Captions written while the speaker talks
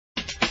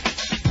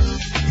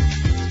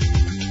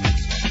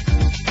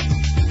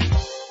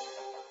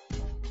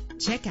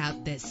Check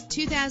out this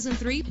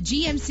 2003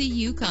 GMC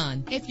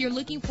Yukon. If you're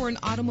looking for an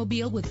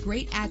automobile with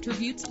great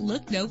attributes,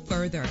 look no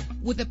further.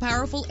 With a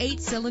powerful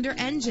 8-cylinder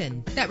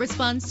engine that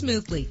responds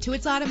smoothly to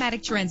its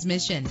automatic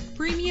transmission,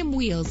 premium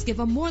wheels give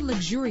a more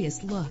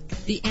luxurious look.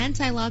 The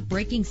anti-lock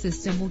braking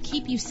system will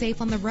keep you safe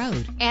on the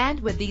road. And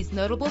with these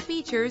notable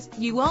features,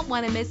 you won't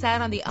want to miss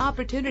out on the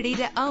opportunity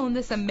to own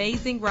this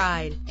amazing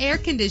ride. Air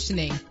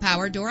conditioning,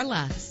 power door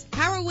locks,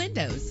 power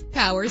windows,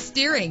 power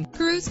steering,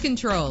 cruise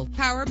control,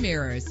 power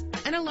mirrors,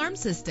 an alarm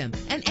system,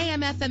 an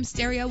AM/FM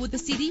stereo with a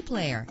CD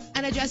player,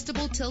 an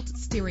adjustable tilt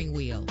steering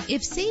wheel.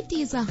 If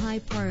safety is a high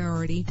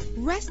priority,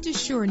 rest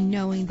assured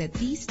knowing that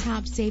these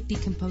top safety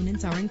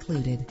components are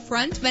included.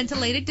 Front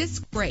ventilated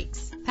disc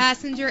brakes,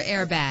 passenger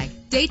airbag,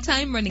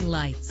 daytime running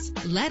lights.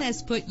 Let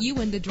us put you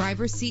in the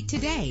driver's seat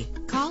today.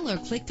 Call or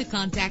click to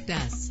contact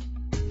us.